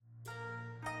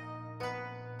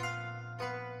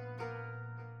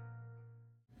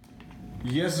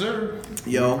Yes, sir.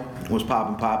 Yo, what's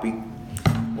poppin' Poppy?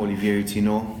 Olivier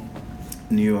Tino,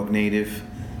 New York native,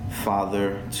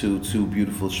 father to two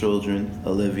beautiful children,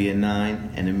 Olivia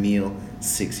 9 and Emile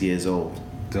 6 years old.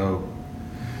 Dope.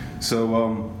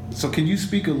 So can you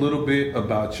speak a little bit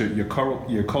about your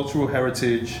cultural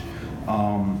heritage,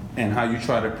 and how you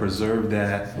try to preserve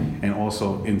that and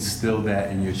also instill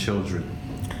that in your children?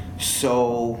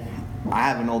 So, I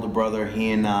have an older brother.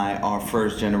 He and I are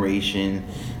first generation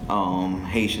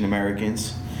Haitian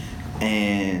Americans,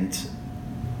 and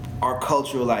our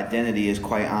cultural identity is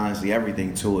quite honestly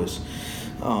everything to us.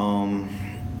 From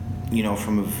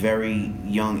a very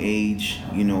young age,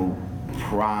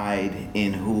 pride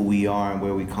in who we are and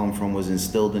where we come from was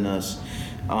instilled in us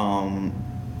from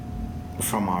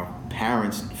our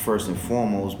parents first and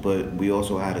foremost, but we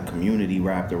also had a community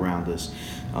wrapped around us.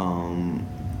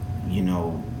 You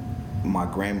know, my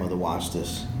grandmother watched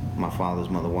us. My father's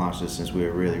mother watched us since we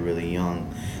were really, really young.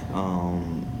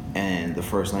 And the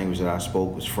first language that I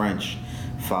spoke was French,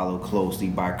 followed closely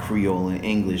by Creole and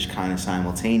English kind of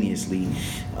simultaneously.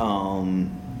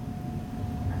 And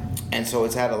so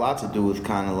it's had a lot to do with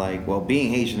kind of like, well,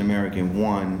 being Haitian American,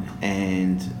 one,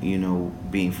 and,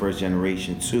 being first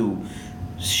generation, two,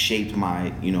 shaped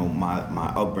my, my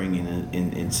upbringing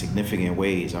in significant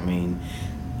ways. I mean,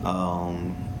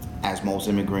 as most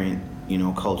immigrant,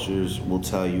 cultures will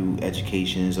tell you,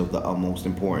 education is of the utmost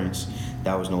importance.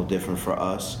 That was no different for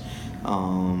us.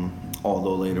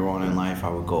 Although later on in life I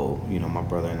would go, my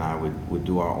brother and I would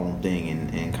do our own thing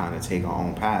and kind of take our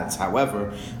own paths.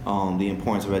 However, the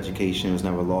importance of education was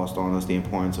never lost on us. The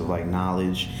importance of like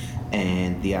knowledge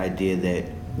and the idea that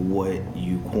what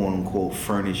you quote unquote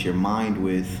furnish your mind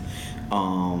with,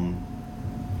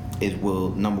 it will,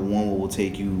 number one, will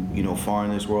take you, far in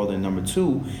this world, and number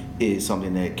two is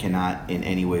something that cannot in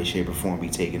any way, shape, or form be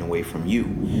taken away from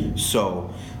you.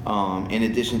 So, in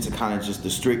addition to kind of just the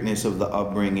strictness of the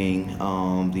upbringing,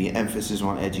 the emphasis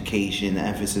on education, the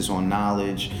emphasis on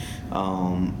knowledge,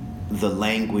 the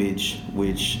language,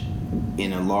 which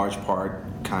in a large part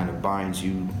kind of binds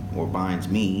you or binds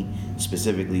me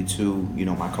specifically to,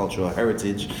 my cultural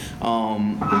heritage.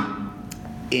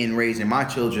 In raising my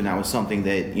children, that was something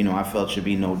that, I felt should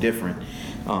be no different.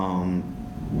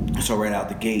 So right out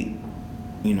the gate,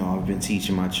 I've been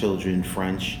teaching my children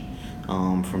French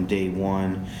from day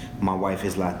one. My wife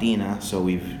is Latina, so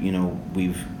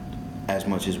we've as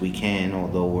much as we can,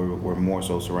 although we're more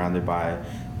so surrounded by,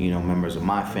 members of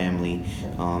my family.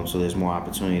 So there's more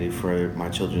opportunity for my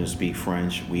children to speak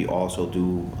French. We also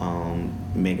do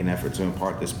make an effort to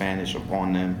impart the Spanish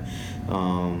upon them.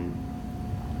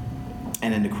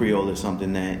 And then the Creole is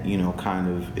something that, kind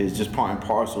of is just part and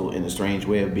parcel in a strange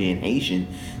way of being Haitian.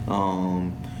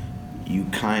 You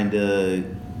kind of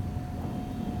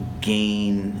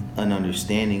gain an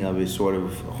understanding of it sort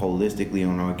of holistically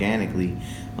and organically,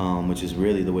 which is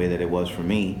really the way that it was for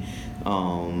me.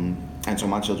 And so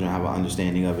my children have an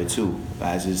understanding of it too.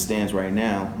 As it stands right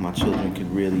now, my children you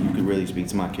could really speak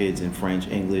to my kids in French,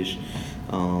 English,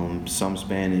 some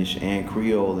Spanish, and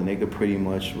Creole, and they could pretty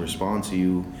much respond to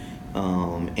you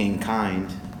in kind,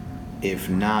 if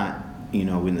not,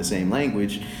 in the same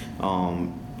language.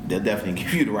 They'll definitely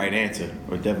give you the right answer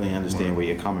or definitely understand where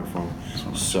you're coming from.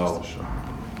 So,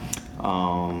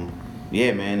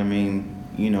 yeah, man. I mean,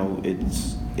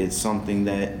 it's something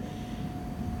that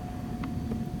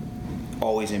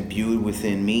always imbued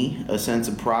within me a sense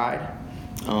of pride,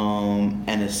 and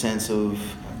a sense of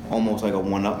almost like a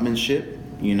one-upmanship.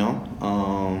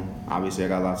 Obviously, I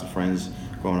got lots of friends.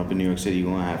 Growing up in New York City, you're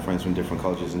going to have friends from different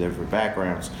cultures and different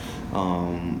backgrounds.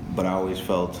 But I always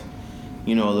felt,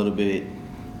 a little bit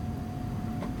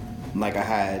like I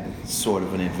had sort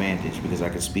of an advantage because I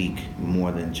could speak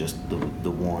more than just the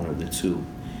one or the two,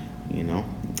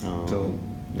 Dope.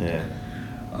 Yeah.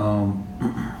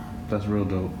 That's real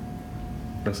dope.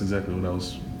 That's exactly what I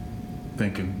was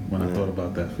thinking when I thought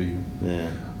about that for you.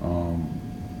 Yeah.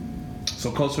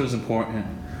 So culture is important.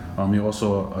 You're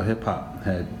also a hip hop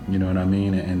head, you know what I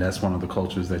mean, and that's one of the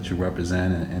cultures that you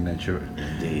represent and that you're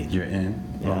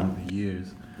in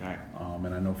years. Right.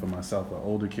 And I know for myself, with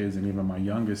older kids and even my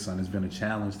youngest son, it's been a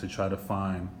challenge to try to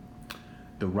find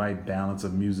the right balance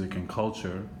of music and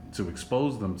culture to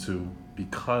expose them to,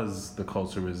 because the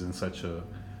culture is in such a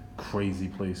crazy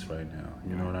place right now.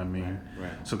 You know what I mean?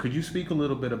 Right. So could you speak a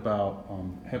little bit about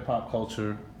hip hop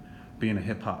culture, being a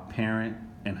hip hop parent,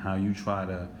 and how you try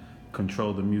to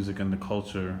control the music and the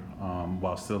culture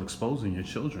while still exposing your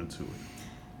children to it?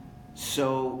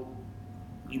 So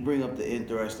you bring up the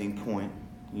interesting point.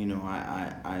 We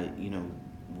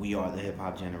are the hip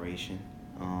hop generation,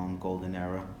 golden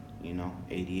era.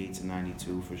 88 to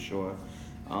 92 for sure.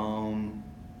 Um,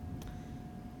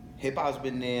 Hip hop's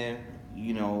been there,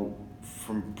 you know,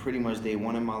 from pretty much day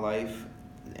one in my life,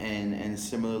 and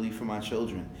similarly for my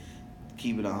children.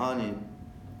 Keep it 100.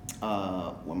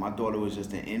 When my daughter was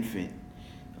just an infant,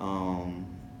 um,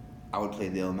 I would play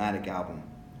the Illmatic album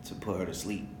to put her to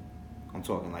sleep. I'm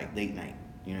talking like late night.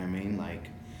 You know what I mean? Like,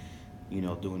 you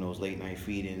know, doing those late night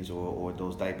feedings or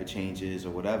those diaper changes or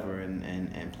whatever,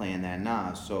 and playing that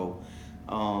Nas. So,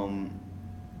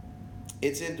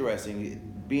 it's interesting.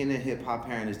 Being a hip hop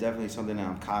parent is definitely something that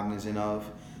I'm cognizant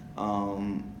of.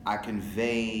 I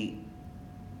convey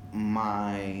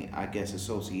my, I guess,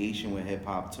 association with hip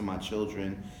hop to my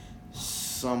children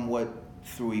somewhat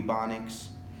through Ebonics,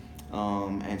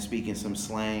 and speaking some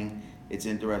slang. It's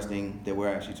interesting that we're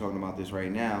actually talking about this right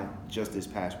now. Just this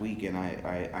past weekend,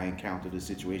 I encountered a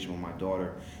situation with my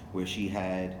daughter where she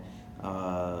had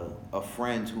a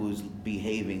friend who was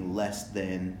behaving less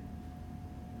than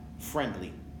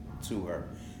friendly to her.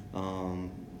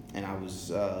 And I was,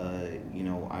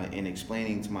 in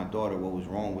explaining to my daughter what was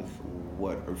wrong with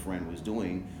what her friend was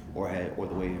doing or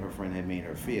the way her friend had made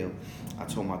her feel, I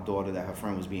told my daughter that her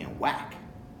friend was being whack,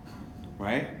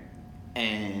 right?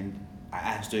 And I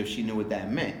asked her if she knew what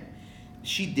that meant.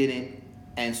 She didn't,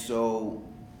 and so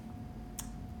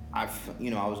I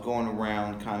was going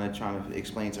around kind of trying to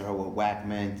explain to her what whack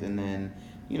meant, and then,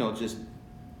 just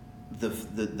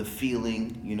the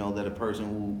feeling, that a person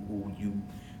who you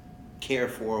care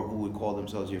for, who would call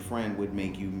themselves your friend, would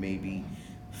make you maybe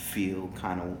feel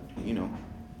kind of,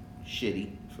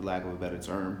 shitty, for lack of a better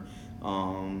term.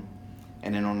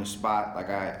 And then on the spot,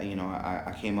 like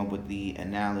I came up with the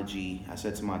analogy. I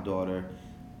said to my daughter,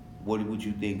 "What would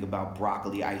you think about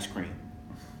broccoli ice cream?"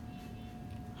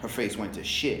 Her face went to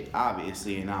shit,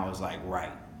 obviously, and I was like,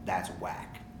 right, that's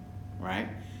whack, right?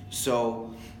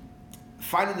 So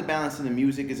finding the balance in the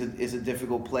music is a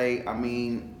difficult play. I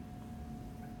mean,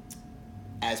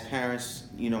 as parents,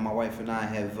 my wife and I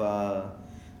have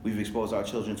we've exposed our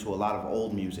children to a lot of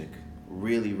old music,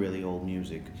 really, really old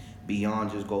music,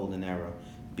 beyond just golden era,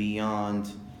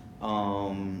 beyond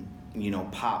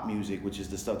pop music, which is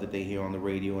the stuff that they hear on the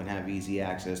radio and have easy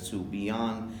access to,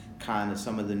 beyond kind of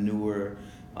some of the newer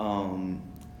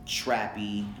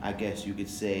trappy, I guess you could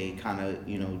say, kind of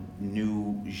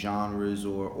new genres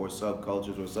or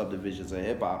subcultures or subdivisions of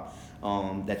hip hop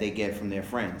that they get from their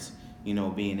friends.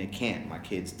 Being at camp, my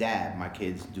kids dab, my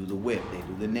kids do the whip, they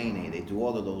do the nay-nay, they do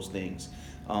all of those things.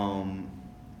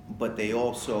 But they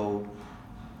also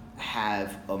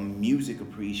have a music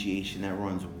appreciation that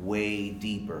runs way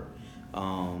deeper.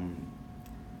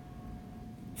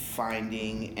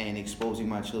 Finding and exposing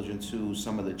my children to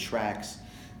some of the tracks,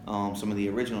 some of the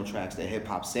original tracks that hip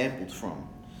hop sampled from,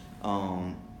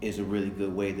 is a really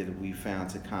good way that we found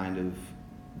to kind of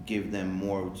give them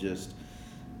more of just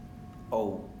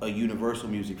a universal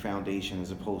music foundation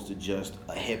as opposed to just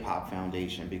a hip hop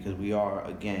foundation, because we are,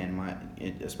 again,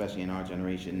 especially in our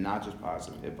generation, not just products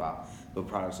of hip hop, but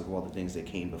products of all the things that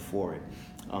came before it.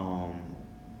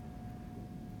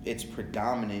 It's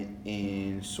predominant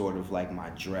in sort of like my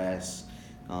dress,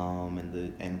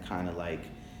 and kind of like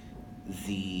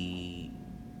the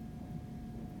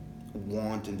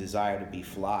want and desire to be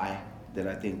fly that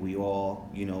I think we all,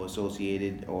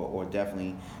 associated or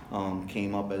definitely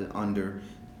came up under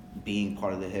being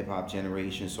part of the hip hop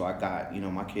generation. So I got,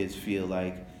 my kids feel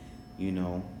like,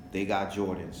 they got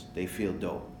Jordans. They feel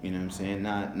dope. You know what I'm saying?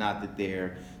 Not that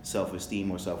their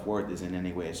self-esteem or self-worth is in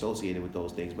any way associated with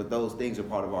those things, but those things are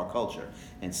part of our culture.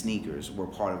 And sneakers were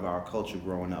part of our culture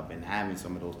growing up, and having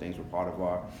some of those things were part of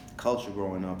our culture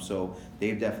growing up. So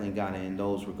they've definitely got it in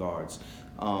those regards.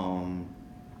 And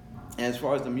as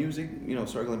far as the music,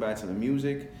 circling back to the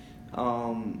music,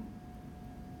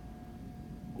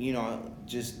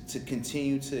 just to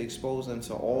continue to expose them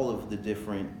to all of the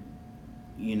different,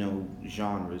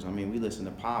 genres. I mean, we listen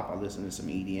to pop. I listen to some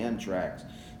EDM tracks.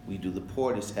 We do the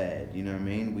Portishead, you know what I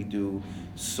mean? We do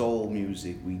soul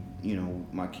music.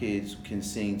 My kids can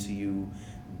sing to you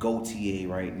Gautier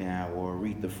right now, or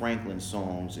Aretha Franklin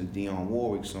songs and Dionne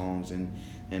Warwick songs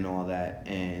and all that.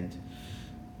 And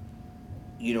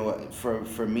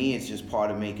for me, it's just part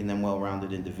of making them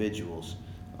well-rounded individuals.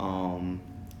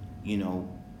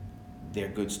 They're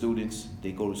good students.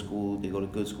 They go to school. They go to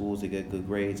good schools. They get good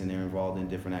grades, and they're involved in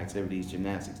different activities,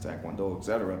 gymnastics, taekwondo,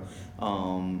 etc.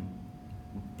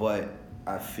 But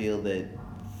I feel that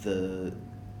the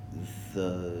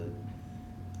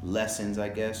lessons, I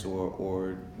guess,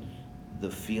 or the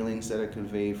feelings that are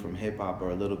conveyed from hip hop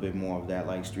are a little bit more of that,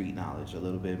 like, street knowledge, a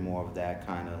little bit more of that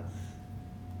kind of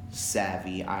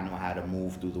savvy, I know how to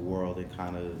move through the world and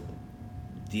kind of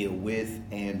deal with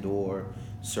and or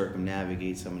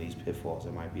circumnavigate some of these pitfalls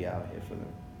that might be out here for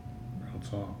them. Real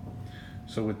talk.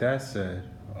 So with that said,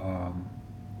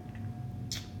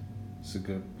 it's a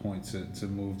good point to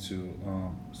move to.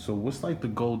 So what's like the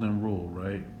golden rule,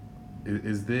 right?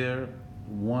 Is there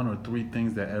one or three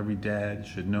things that every dad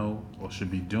should know or should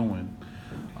be doing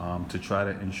to try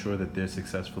to ensure that they're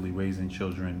successfully raising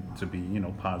children to be,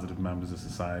 positive members of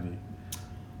society?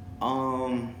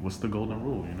 Um, What's the golden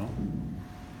rule,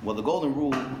 well, the golden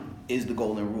rule is the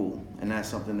golden rule, and that's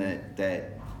something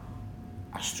that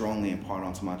I strongly impart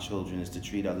onto my children, is to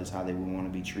treat others how they would want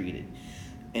to be treated.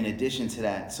 In addition to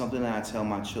that, something that I tell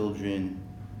my children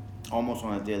almost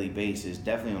on a daily basis,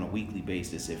 definitely on a weekly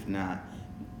basis, if not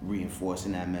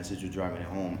reinforcing that message or driving it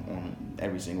home on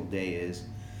every single day, is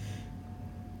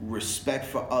respect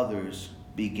for others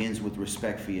begins with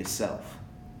respect for yourself.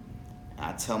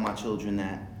 I tell my children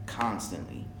that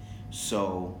constantly.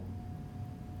 So,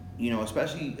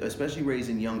 especially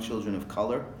raising young children of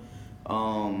color,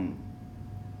 I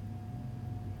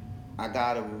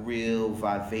got a real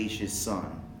vivacious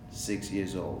son, 6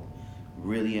 years old,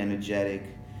 really energetic,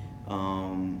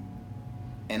 and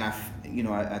at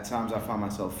times I find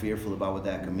myself fearful about what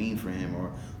that could mean for him,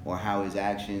 or how his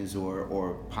actions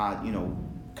or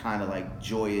kind of like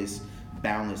joyous,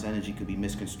 boundless energy could be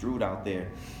misconstrued out there.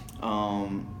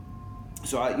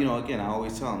 So I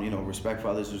always tell them, respect for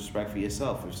others is respect for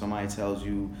yourself. If somebody tells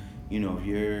you, if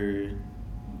you're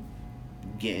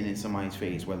getting in somebody's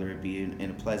face, whether it be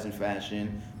in a pleasant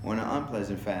fashion or in an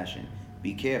unpleasant fashion,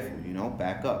 be careful,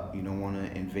 back up. You don't want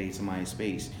to invade somebody's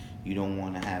space. You don't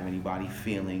want to have anybody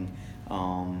feeling,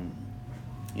 threatened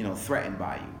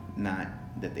by you. Not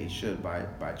that they should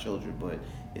by children, but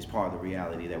it's part of the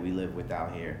reality that we live with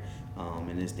out here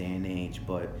in this day and age.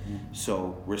 But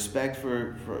so respect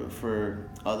for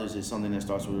others is something that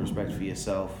starts with respect for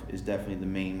yourself, is definitely the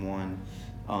main one.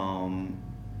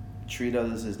 Treat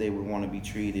others as they would want to be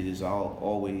treated is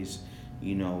always,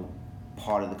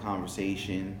 part of the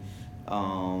conversation.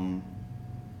 And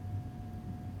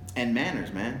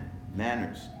manners, man.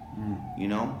 Manners.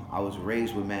 I was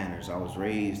raised with manners. I was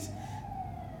raised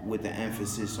with the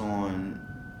emphasis on,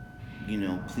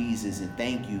 pleases and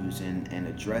thank yous and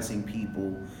addressing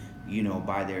people,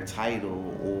 by their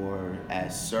title or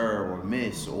as sir or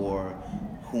miss or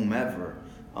whomever.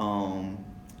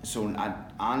 So I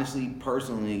honestly,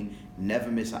 personally,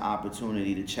 never miss an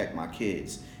opportunity to check my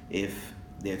kids if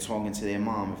they're talking to their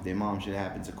mom, if their mom should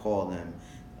happen to call them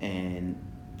and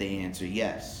they answer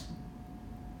yes.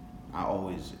 I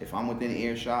always, if I'm within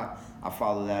earshot, I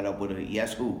follow that up with a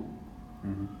yes who.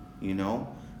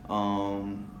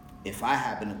 If I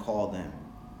happen to call them,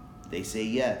 they say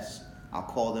yes, I'll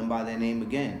call them by their name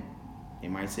again. They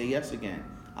might say yes again.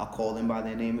 I'll call them by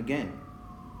their name again.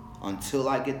 Until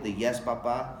I get the yes,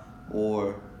 papa,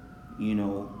 or,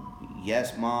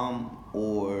 yes, mom,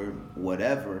 or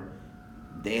whatever,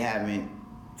 they haven't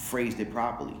phrased it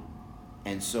properly.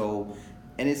 And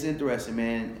it's interesting,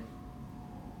 man,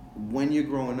 when you're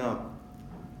growing up,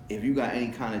 if you got any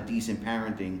kind of decent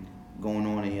parenting going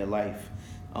on in your life,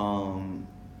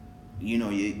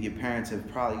 your parents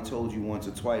have probably told you once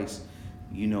or twice,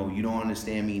 you don't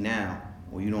understand me now,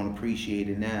 or you don't appreciate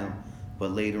it now,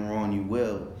 but later on you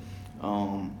will.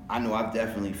 I know I've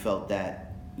definitely felt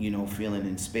that, feeling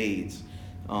in spades,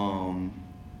 in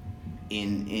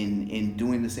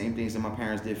doing the same things that my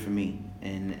parents did for me,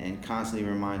 and constantly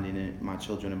reminding my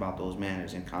children about those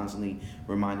manners, and constantly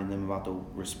reminding them about the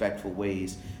respectful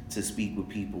ways to speak with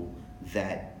people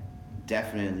that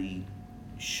definitely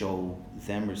show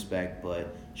them respect,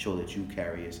 but show that you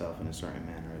carry yourself in a certain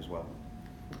manner as well.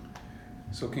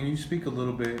 So can you speak a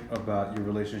little bit about your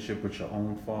relationship with your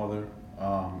own father,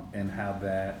 and how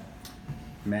that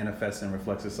manifests and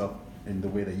reflects itself in the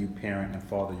way that you parent and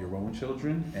father your own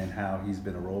children, and how he's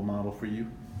been a role model for you?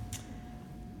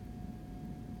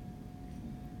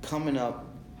 Coming up,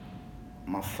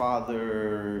 my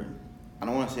father, I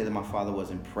don't want to say that my father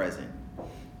wasn't present,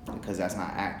 because that's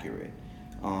not accurate.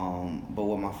 But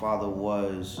what my father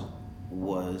was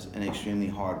an extremely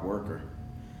hard worker.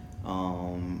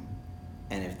 And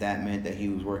if that meant that he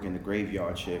was working the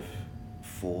graveyard shift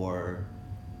for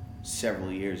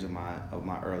several years of my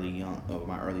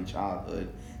early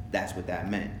childhood, that's what that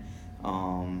meant.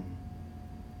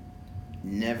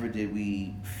 Never did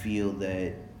we feel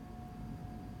that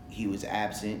he was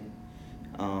absent.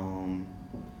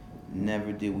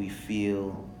 Never did we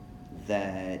feel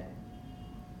that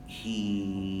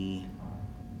he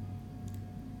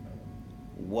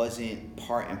wasn't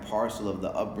part and parcel of the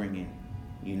upbringing,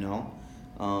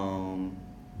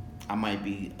 I might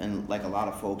be, and like a lot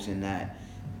of folks, in that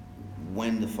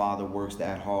when the father works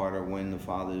that hard, or when the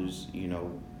father's,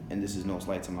 and this is no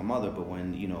slight to my mother, but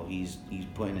when, he's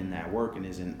putting in that work and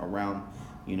isn't around,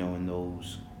 in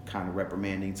those kind of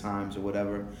reprimanding times or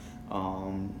whatever,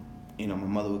 my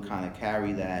mother would kind of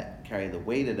carry the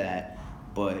weight of that.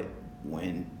 But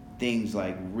when things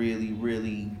like really,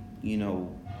 really,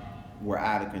 were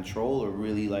out of control or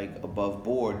really like above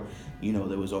board,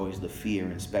 there was always the fear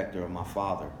and specter of my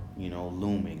father,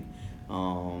 looming.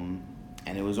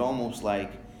 And it was almost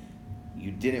like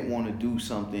you didn't want to do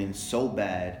something so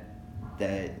bad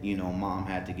that, mom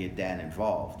had to get dad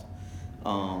involved.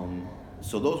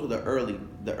 So those were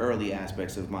the early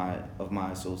aspects of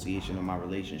my association, of my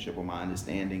relationship, or my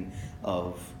understanding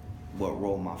of what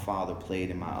role my father played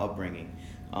in my upbringing.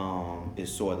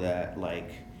 Is sort of that,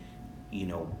 like,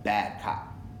 bad cop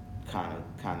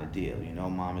kind of deal.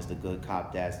 Mom is the good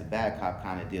cop, dad's the bad cop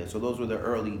kind of deal. So those were the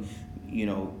early,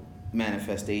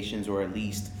 manifestations, or at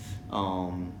least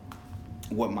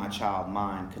what my child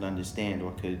mind could understand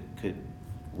or could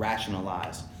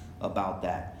rationalize about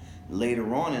that.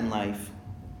 Later on in life,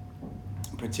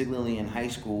 particularly in high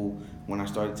school, when I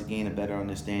started to gain a better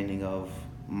understanding of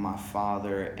my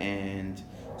father and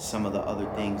some of the other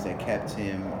things that kept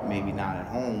him maybe not at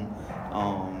home,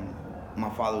 my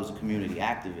father was a community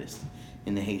activist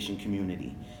in the Haitian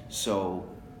community. So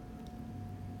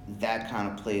that kind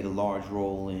of played a large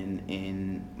role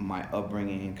in my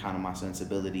upbringing and kind of my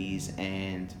sensibilities,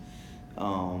 and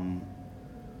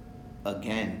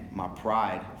again, my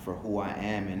pride for who I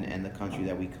am and the country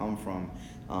that we come from,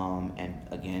 and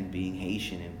again, being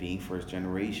Haitian and being first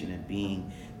generation and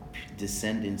being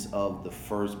descendants of the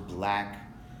first black,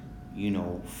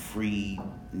 free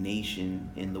nation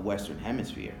in the Western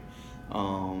Hemisphere.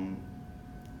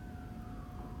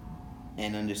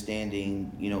 And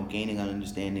understanding, gaining an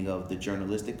understanding of the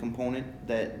journalistic component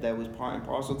that was part and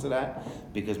parcel to that,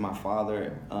 because my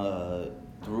father,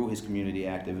 through his community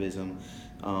activism,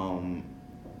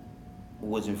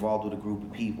 was involved with a group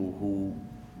of people who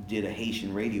did a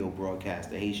Haitian radio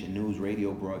broadcast, a Haitian news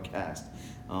radio broadcast,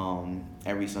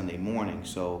 every Sunday morning.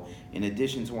 So in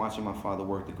addition to watching my father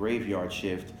work the graveyard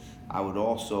shift, I would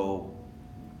also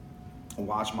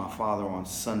watch my father on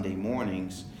Sunday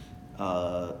mornings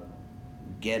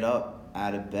get up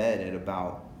out of bed at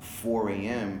about 4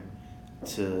 a.m.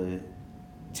 to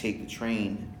take the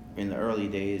train in the early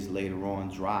days, later on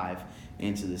drive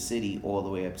into the city all the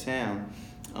way uptown,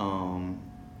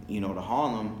 to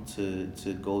Harlem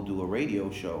to go do a radio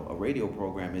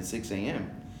program at 6 a.m.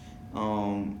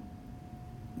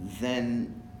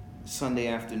 Then Sunday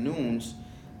afternoons,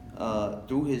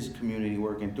 through his community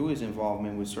work and through his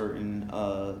involvement with certain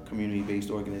community-based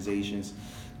organizations,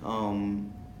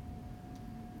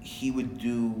 he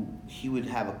would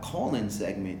have a call-in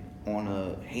segment on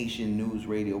a Haitian news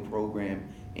radio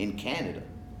program in Canada.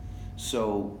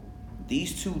 So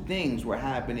these two things were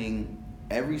happening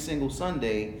every single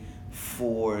Sunday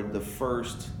for the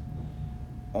first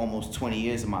almost 20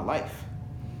 years of my life,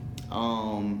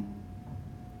 and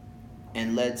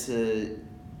led to,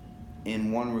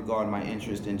 in one regard, my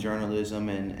interest in journalism,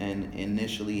 and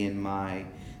initially in my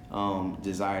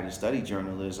desire to study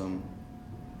journalism,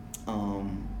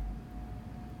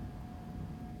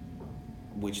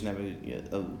 which never,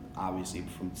 obviously,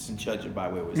 from judging by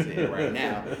where we're sitting right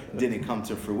now, didn't come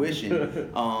to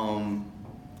fruition.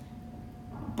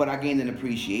 But I gained an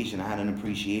appreciation. I had an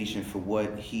appreciation for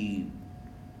what he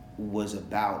was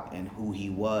about and who he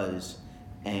was,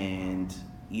 and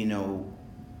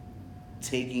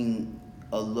taking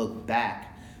a look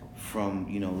back from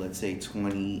let's say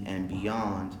 20 and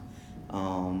beyond,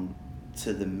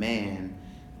 to the man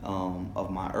of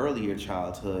my earlier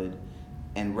childhood,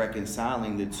 and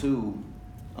reconciling the two.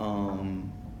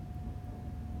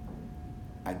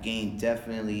 I gained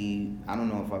definitely, I don't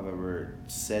know if I've ever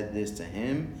said this to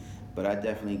him, but I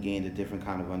definitely gained a different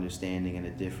kind of understanding and a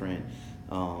different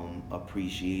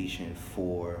appreciation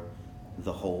for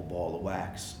the whole ball of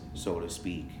wax, so to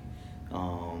speak.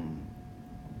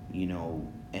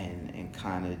 And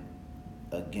kind of,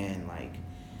 again, like,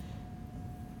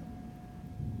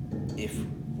 if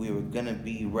we were going to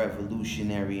be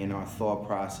revolutionary in our thought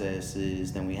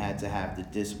processes, then we had to have the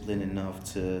discipline enough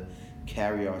to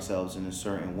carry ourselves in a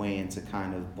certain way and to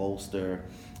kind of bolster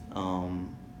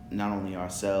not only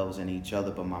ourselves and each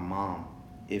other, but my mom,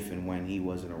 if and when he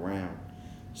wasn't around.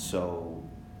 So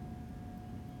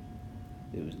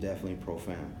it was definitely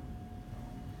profound.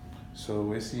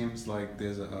 So it seems like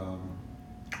there's a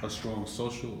strong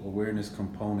social awareness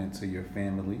component to your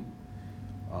family.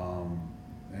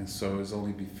 And so it's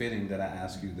only befitting that I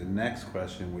ask you the next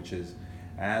question, which is,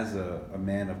 as a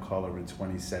man of color in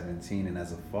 2017 and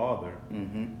as a father,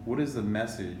 what is the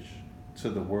message to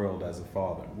the world as a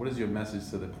father? What is your message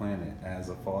to the planet as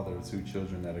a father of two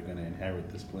children that are going to inherit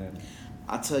this planet?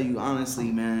 I tell you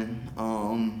honestly, man,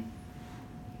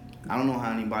 I don't know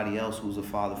how anybody else who's a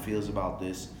father feels about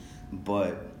this,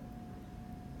 but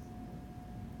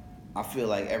I feel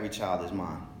like every child is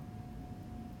mine.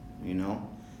 You know?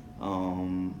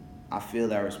 I feel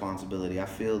that responsibility. I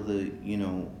feel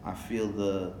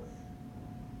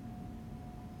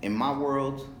in my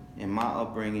world, in my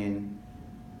upbringing,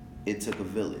 it took a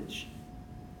village,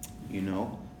 you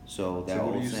know? So that So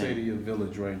what whole do you thing, say to your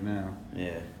village right now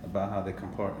yeah. about how they're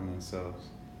comparting themselves?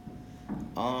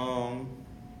 There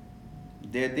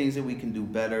are things that we can do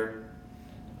better.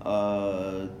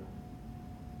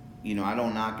 You know, I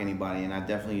don't knock anybody, and I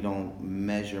definitely don't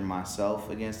measure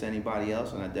myself against anybody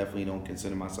else, and I definitely don't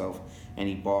consider myself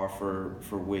any bar for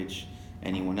which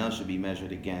anyone else should be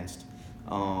measured against.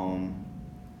 You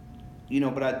know,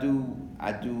 but I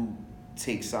do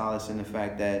take solace in the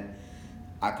fact that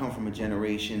I come from a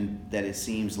generation that it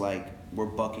seems like we're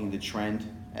bucking the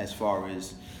trend as far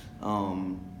as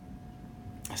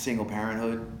single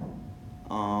parenthood.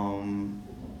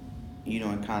 You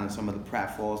know, and kind of some of the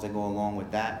pratfalls that go along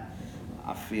with that.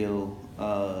 I feel,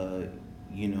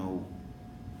 you know,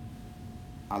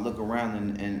 I look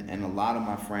around and a lot of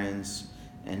my friends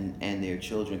and their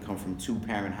children come from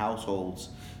two-parent households.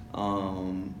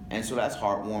 And so that's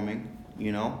heartwarming,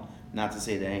 you know. Not to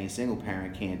say that any single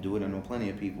parent can't do it. I know plenty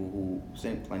of people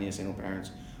plenty of single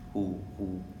parents who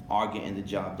are getting the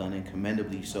job done, and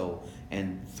commendably so,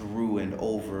 and through and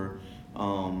over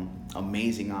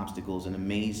amazing obstacles and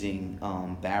amazing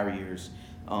barriers.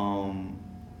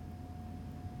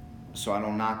 So I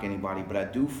don't knock anybody, but I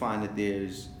do find that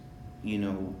there's, you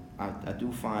know, I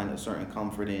do find a certain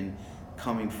comfort in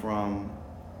coming from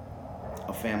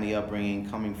a family upbringing,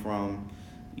 coming from,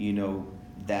 you know,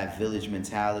 that village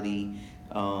mentality.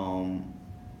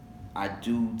 I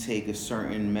do take a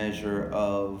certain measure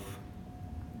of,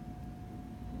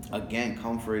 again,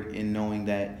 comfort in knowing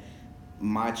that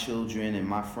my children and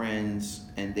my friends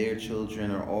and their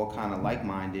children are all kind of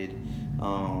like-minded.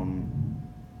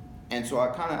 And so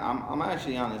I'm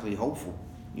actually honestly hopeful,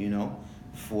 you know,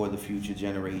 for the future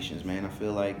generations, man. I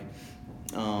feel like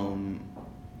some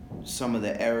of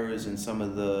the errors and some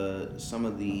of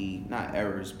the not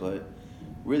errors, but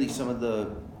really some of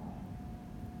the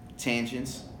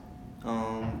tangents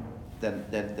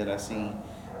that I see,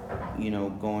 you know,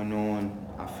 going on.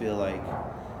 I feel like,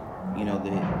 you know,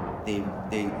 they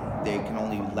can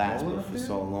only last for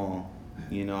so long.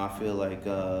 You know, I feel like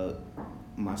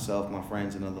myself, my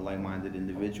friends, and other like-minded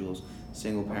individuals,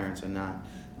 single parents or not,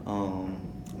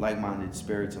 like-minded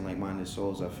spirits and like-minded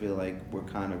souls, I feel like we're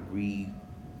kind of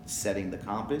resetting the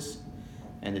compass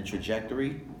and the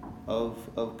trajectory of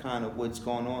kind of what's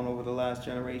going on over the last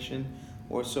generation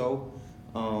or so.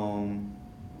 And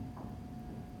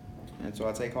so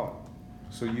I take heart.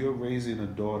 So you're raising a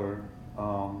daughter.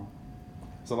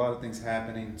 There's a lot of things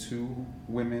happening to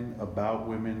women, about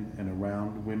women, and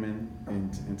around women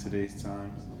in today's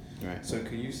times. Right. So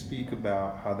can you speak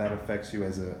about how that affects you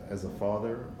as a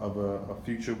father of a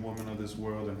future woman of this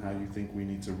world, and how you think we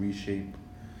need to reshape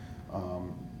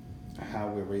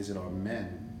how we're raising our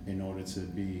men in order to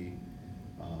be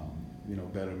you know,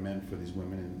 better men for these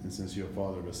women? And since you're a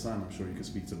father of a son, I'm sure you can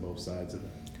speak to both sides of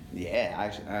that. Yeah,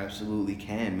 I absolutely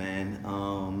can,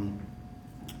 man.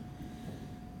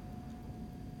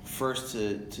 First,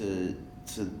 to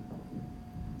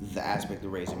the aspect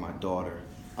of raising my daughter,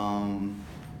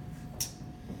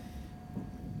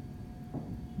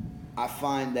 I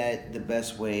find that the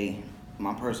best way,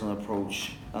 my personal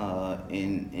approach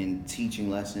in teaching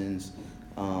lessons,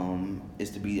 is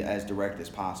to be as direct as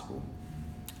possible.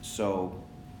 So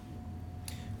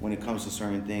when it comes to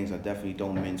certain things, I definitely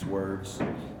don't mince words.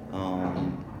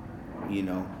 You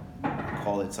know,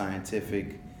 call it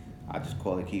scientific. I just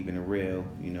call it keeping it real.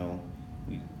 You know,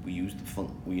 we use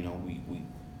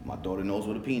my daughter knows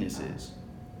what a penis is.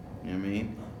 You know what I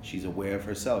mean? She's aware of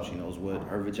herself. She knows what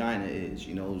her vagina is.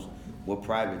 She knows what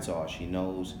privates are. She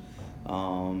knows.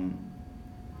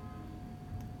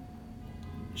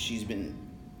 She's been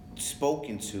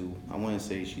spoken to. I want to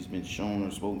say she's been shown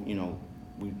or spoken. You know,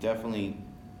 we've definitely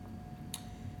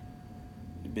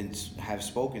have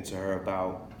spoken to her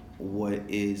about what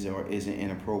is or isn't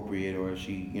inappropriate, or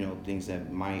she, you know, things that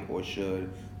might or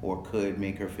should or could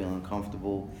make her feel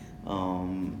uncomfortable,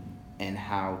 and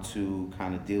how to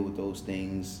kind of deal with those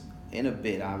things in a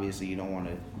bit. Obviously, you don't want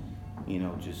to, you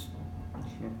know, just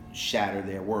shatter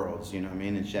their worlds, you know what I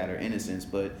mean, and shatter innocence,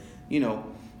 but, you know,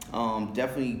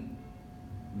 definitely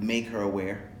make her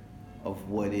aware of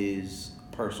what is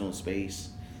personal space,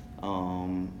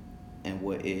 and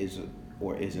what is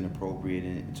or isn't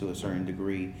appropriate to a certain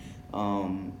degree.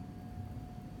 And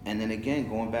then again,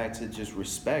 going back to just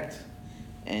respect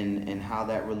and how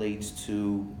that relates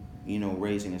to,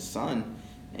 raising a son,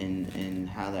 and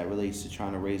how that relates to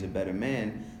trying to raise a better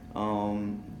man.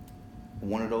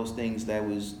 One of those things that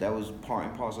was part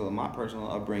and parcel of my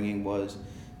personal upbringing was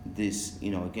this,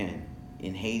 again,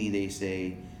 in Haiti they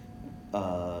say,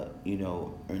 on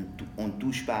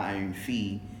touche pas à une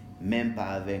fille, même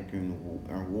pas avec une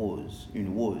rose,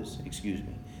 excuse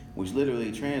me, which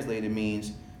literally translated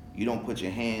means you don't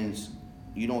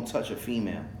touch a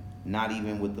female, not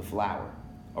even with the flower,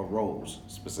 a rose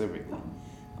specifically.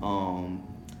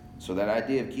 So that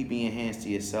idea of keeping your hands to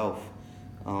yourself,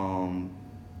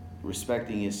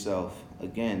 respecting yourself,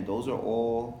 again, those are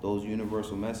all those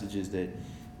universal messages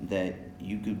that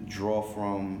you could draw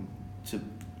from to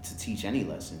teach any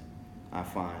lesson, I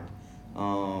find.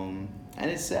 And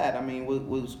it's sad. I mean,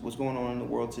 what's going on in the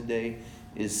world today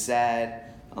is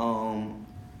sad.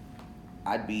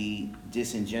 I'd be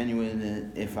disingenuous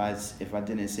if I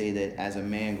didn't say that as a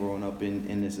man growing up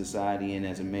in this society, and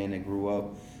as a man that grew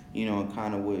up,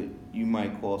 kind of what you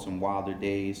might call some wilder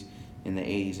days in the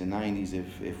 80s and 90s,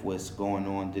 if what's going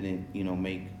on didn't,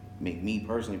 make me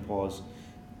personally pause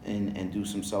and do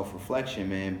some self-reflection,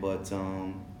 man. But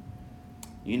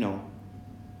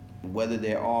whether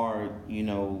there are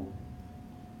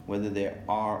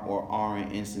or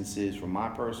aren't instances from my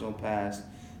personal past,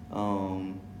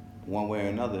 one way or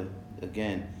another,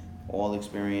 again, all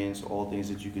experience, all things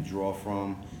that you could draw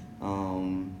from,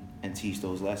 and teach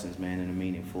those lessons, man, in a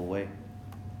meaningful way.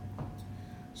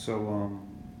 So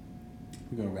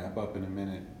we're gonna wrap up in a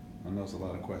minute. I know it's a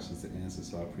lot of questions to answer,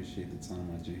 so I appreciate the time,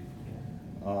 my G.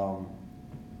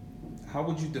 How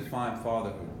would you define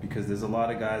fatherhood? Because there's a lot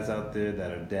of guys out there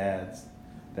that are dads,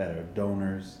 that are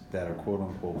donors, that are quote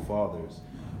unquote fathers.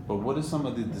 But what are some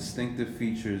of the distinctive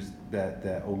features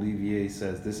that Olivier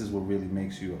says this is what really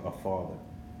makes you a father?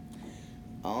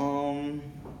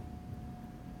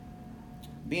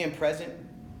 Being present,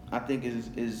 I think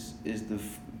is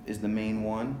the main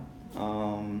one.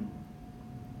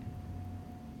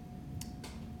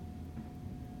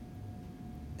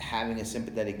 Having a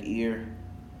sympathetic ear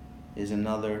is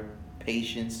another.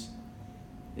 Patience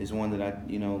is one that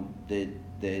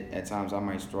that at times I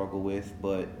might struggle with,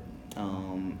 but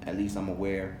at least I'm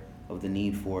aware of the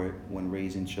need for it when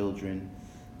raising children.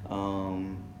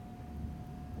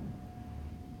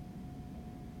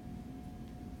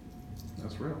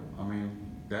 That's real. I mean,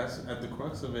 that's at the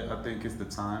crux of it. I think it's the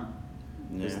time,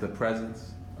 Yeah. it's the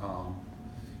presence,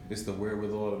 it's the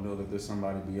wherewithal to know that there's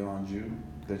somebody beyond you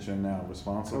that you're now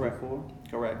responsible Correct. for.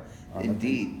 Correct. I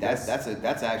Indeed, think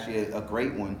that's actually a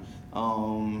great one.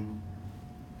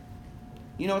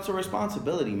 It's a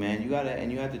responsibility, man. You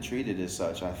have to treat it as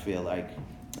such. I feel like,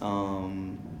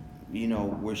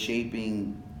 we're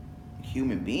shaping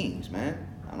human beings, man.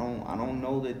 I don't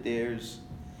know that there's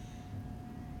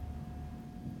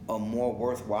a more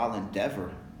worthwhile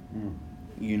endeavor,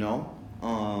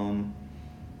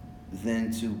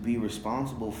 than to be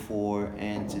responsible for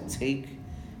and to take,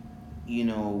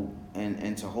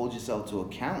 and to hold yourself to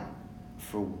account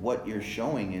for what you're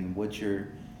showing and what you're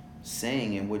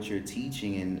saying and what you're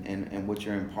teaching and what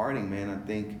you're imparting, man. I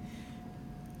think,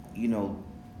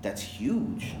 that's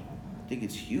huge. I think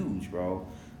it's huge, bro.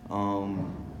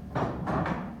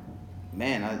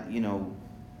 Man,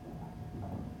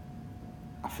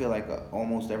 I feel like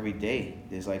almost every day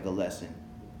there's like a lesson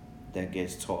that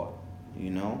gets taught,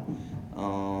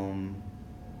 and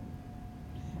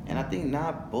I think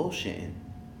not bullshitting,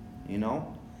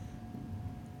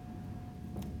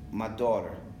 My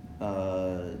daughter,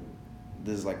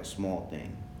 this is like a small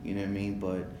thing, you know what I mean?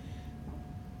 But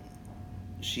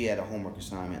she had a homework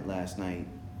assignment last night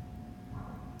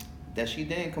that she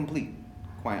didn't complete,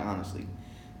 quite honestly.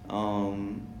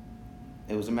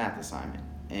 It was a math assignment,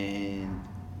 and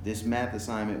this math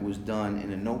assignment was done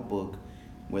in a notebook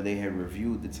where they had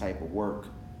reviewed the type of work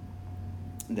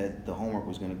that the homework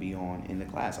was going to be on in the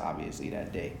class, obviously,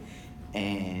 that day.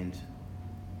 And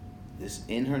this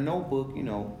in her notebook, and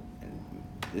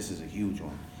this is a huge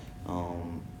one,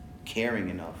 caring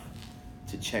enough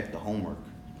to check the homework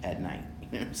at night. You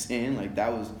know what I'm saying? Like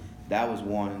that was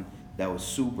one that was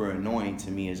super annoying to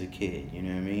me as a kid. You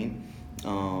know what I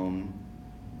mean?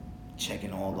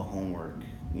 Checking all the homework,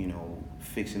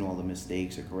 fixing all the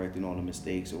mistakes or correcting all the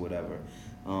mistakes or whatever.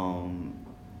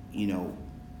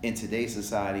 In today's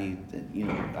society,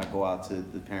 I go out to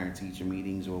the parent-teacher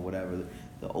meetings or whatever,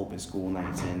 the open school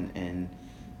nights, and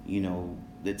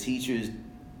the teachers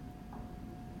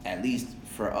at least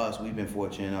for us, we've been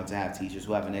fortunate enough to have teachers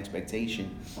who have an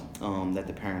expectation that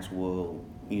the parents will,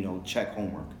 check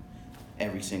homework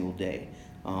every single day.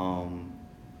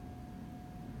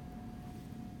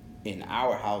 In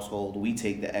our household, we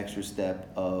take the extra step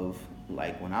of,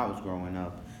 like when I was growing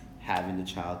up, having the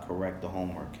child correct the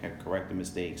homework, correct the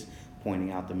mistakes,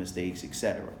 pointing out the mistakes,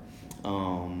 etc.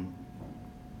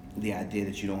 The idea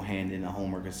that you don't hand in a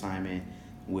homework assignment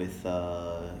with,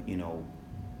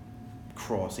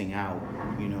 crossing out,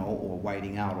 or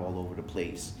whiting out all over the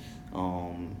place.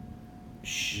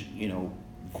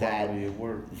 Quality of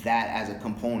work. That as a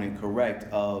component,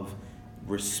 correct, of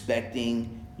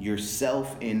respecting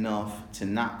yourself enough to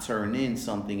not turn in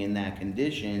something in that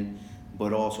condition,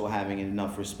 but also having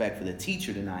enough respect for the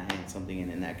teacher to not hand something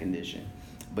in that condition.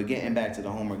 But getting back to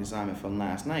the homework assignment from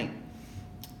last night,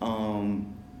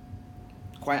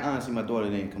 quite honestly, my daughter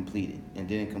didn't complete it, and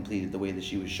didn't complete it the way that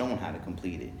she was shown how to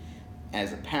complete it.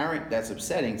 As a parent, that's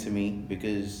upsetting to me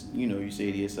because, you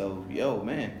say to yourself, yo,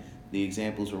 man, the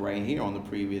examples were right here on the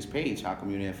previous page. How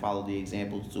come you didn't follow the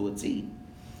examples to a T?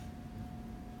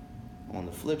 On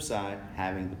the flip side,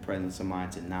 having the presence of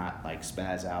mind to not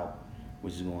spaz out,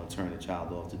 which is going to turn the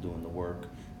child off to doing the work,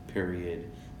 period.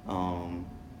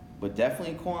 But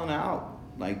definitely calling her out.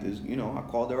 Like this, I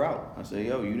called her out. I said,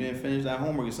 yo, you didn't finish that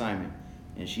homework assignment.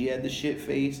 And she had the shit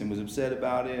face and was upset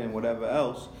about it and whatever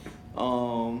else.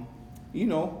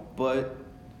 But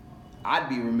I'd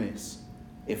be remiss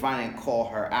if I didn't call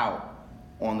her out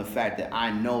on the fact that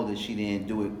I know that she didn't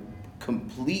do it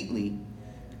completely,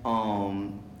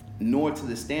 nor to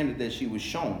the standard that she was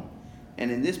shown. And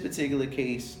in this particular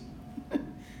case,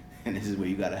 and this is where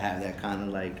you gotta have that kind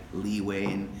of leeway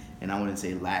and I wouldn't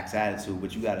say lax attitude,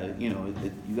 but you gotta,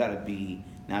 you gotta be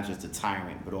not just a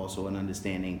tyrant, but also an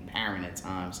understanding parent at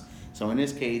times. So in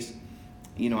this case,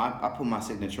 I put my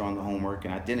signature on the homework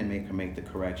and I didn't make her make the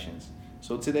corrections.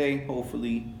 So today,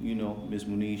 hopefully, Ms.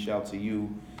 Muniz, shout to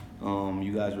you.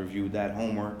 You guys reviewed that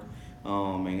homework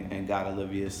and got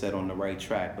Olivia set on the right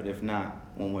track. But if not,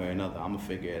 one way or another, I'm gonna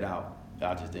figure it out.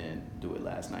 I just didn't do it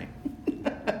last night.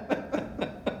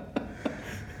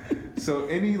 So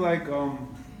any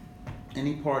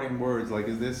parting words?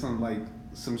 Is there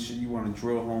some shit you want to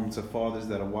drill home to fathers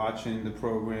that are watching the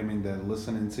programming, that are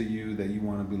listening to you, that you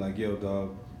want to be like, yo,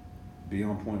 dog, be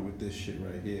on point with this shit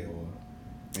right here, or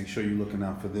make sure you're looking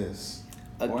out for this?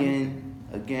 Again,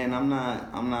 I'm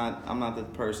not the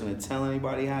person to tell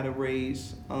anybody how to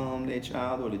raise their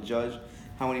child or to judge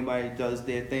how anybody does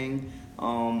their thing.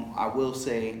 I will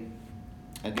say,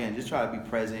 again, just try to be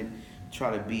present,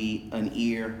 try to be an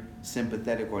ear,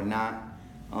 sympathetic or not.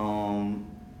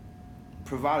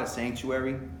 Provide a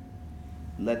sanctuary.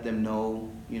 Let them know,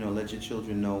 let your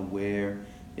children know where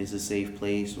is a safe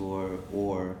place,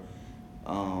 or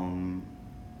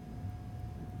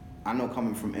I know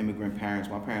coming from immigrant parents,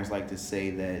 my parents like to say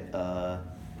that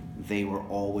they were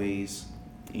always,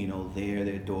 there,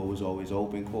 their door was always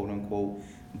open, quote unquote.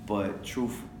 But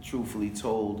truthfully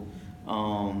told,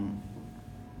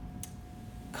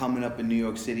 coming up in New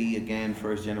York City, again,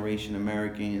 first generation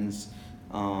Americans,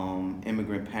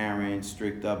 immigrant parents,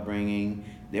 strict upbringing,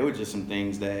 there were just some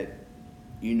things that,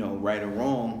 right or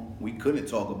wrong, we couldn't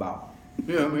talk about.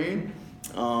 You know what I mean?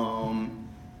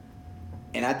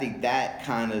 And I think that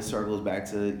kind of circles back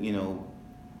to,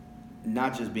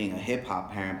 not just being a hip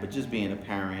hop parent, but just being a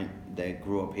parent that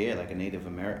grew up here, like a Native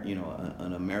American,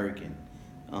 an American,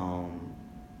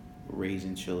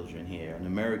 raising children here, an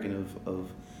American of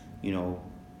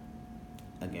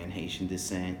again, Haitian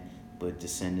descent, but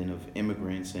descendant of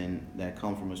immigrants and that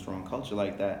come from a strong culture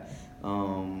like that.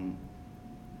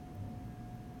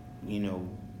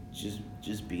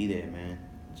 Just be there, man.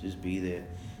 Just be there.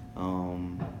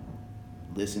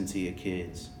 Listen to your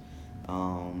kids.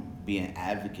 Be an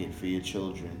advocate for your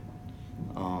children.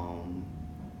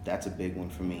 That's a big one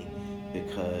for me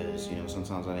because,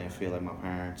 sometimes I didn't feel like my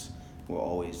parents were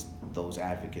always those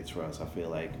advocates for us. I feel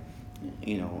like,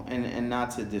 and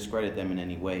not to discredit them in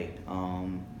any way,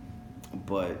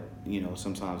 but,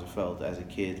 sometimes I felt as a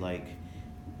kid like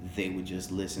they would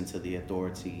just listen to the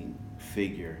authority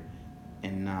figure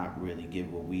and not really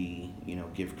give what we,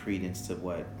 give credence to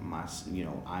what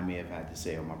I may have had to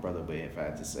say or my brother may have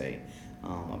had to say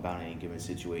about any given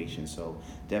situation. So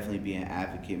definitely be an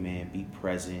advocate, man. Be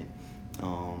present.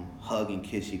 Hug and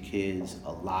kiss your kids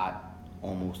a lot,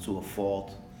 almost to a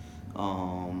fault.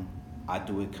 I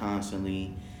do it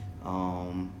constantly.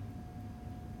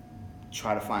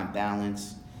 Try to find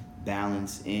balance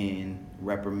in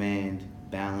reprimand,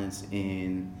 balance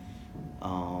in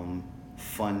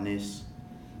funness,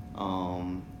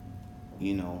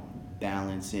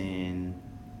 balance in,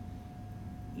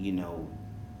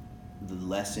 the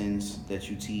lessons that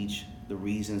you teach, the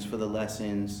reasons for the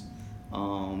lessons.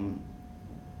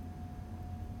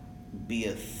 Be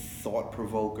a thought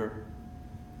provoker,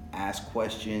 ask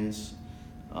questions,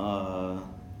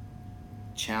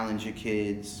 challenge your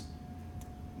kids,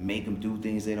 make them do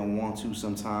things they don't want to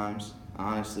sometimes,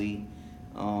 honestly,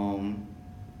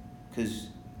 because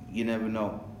you never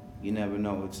know. You never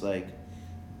know. It's like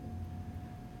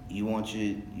you want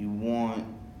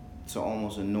to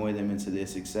almost annoy them into their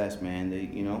success, man. They,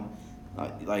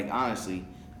 like honestly,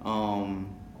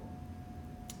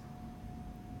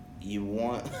 you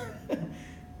want.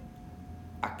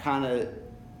 I kind of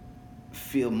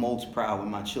feel most proud when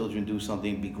my children do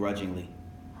something begrudgingly,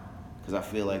 because I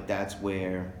feel like that's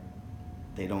where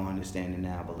they don't understand it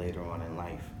now, but later on in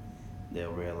life,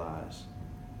 they'll realize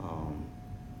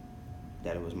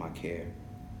that it was my care.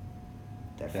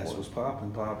 That's what's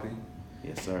poppin', Poppy.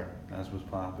 Yes, sir. That's what's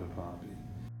poppin', Poppy.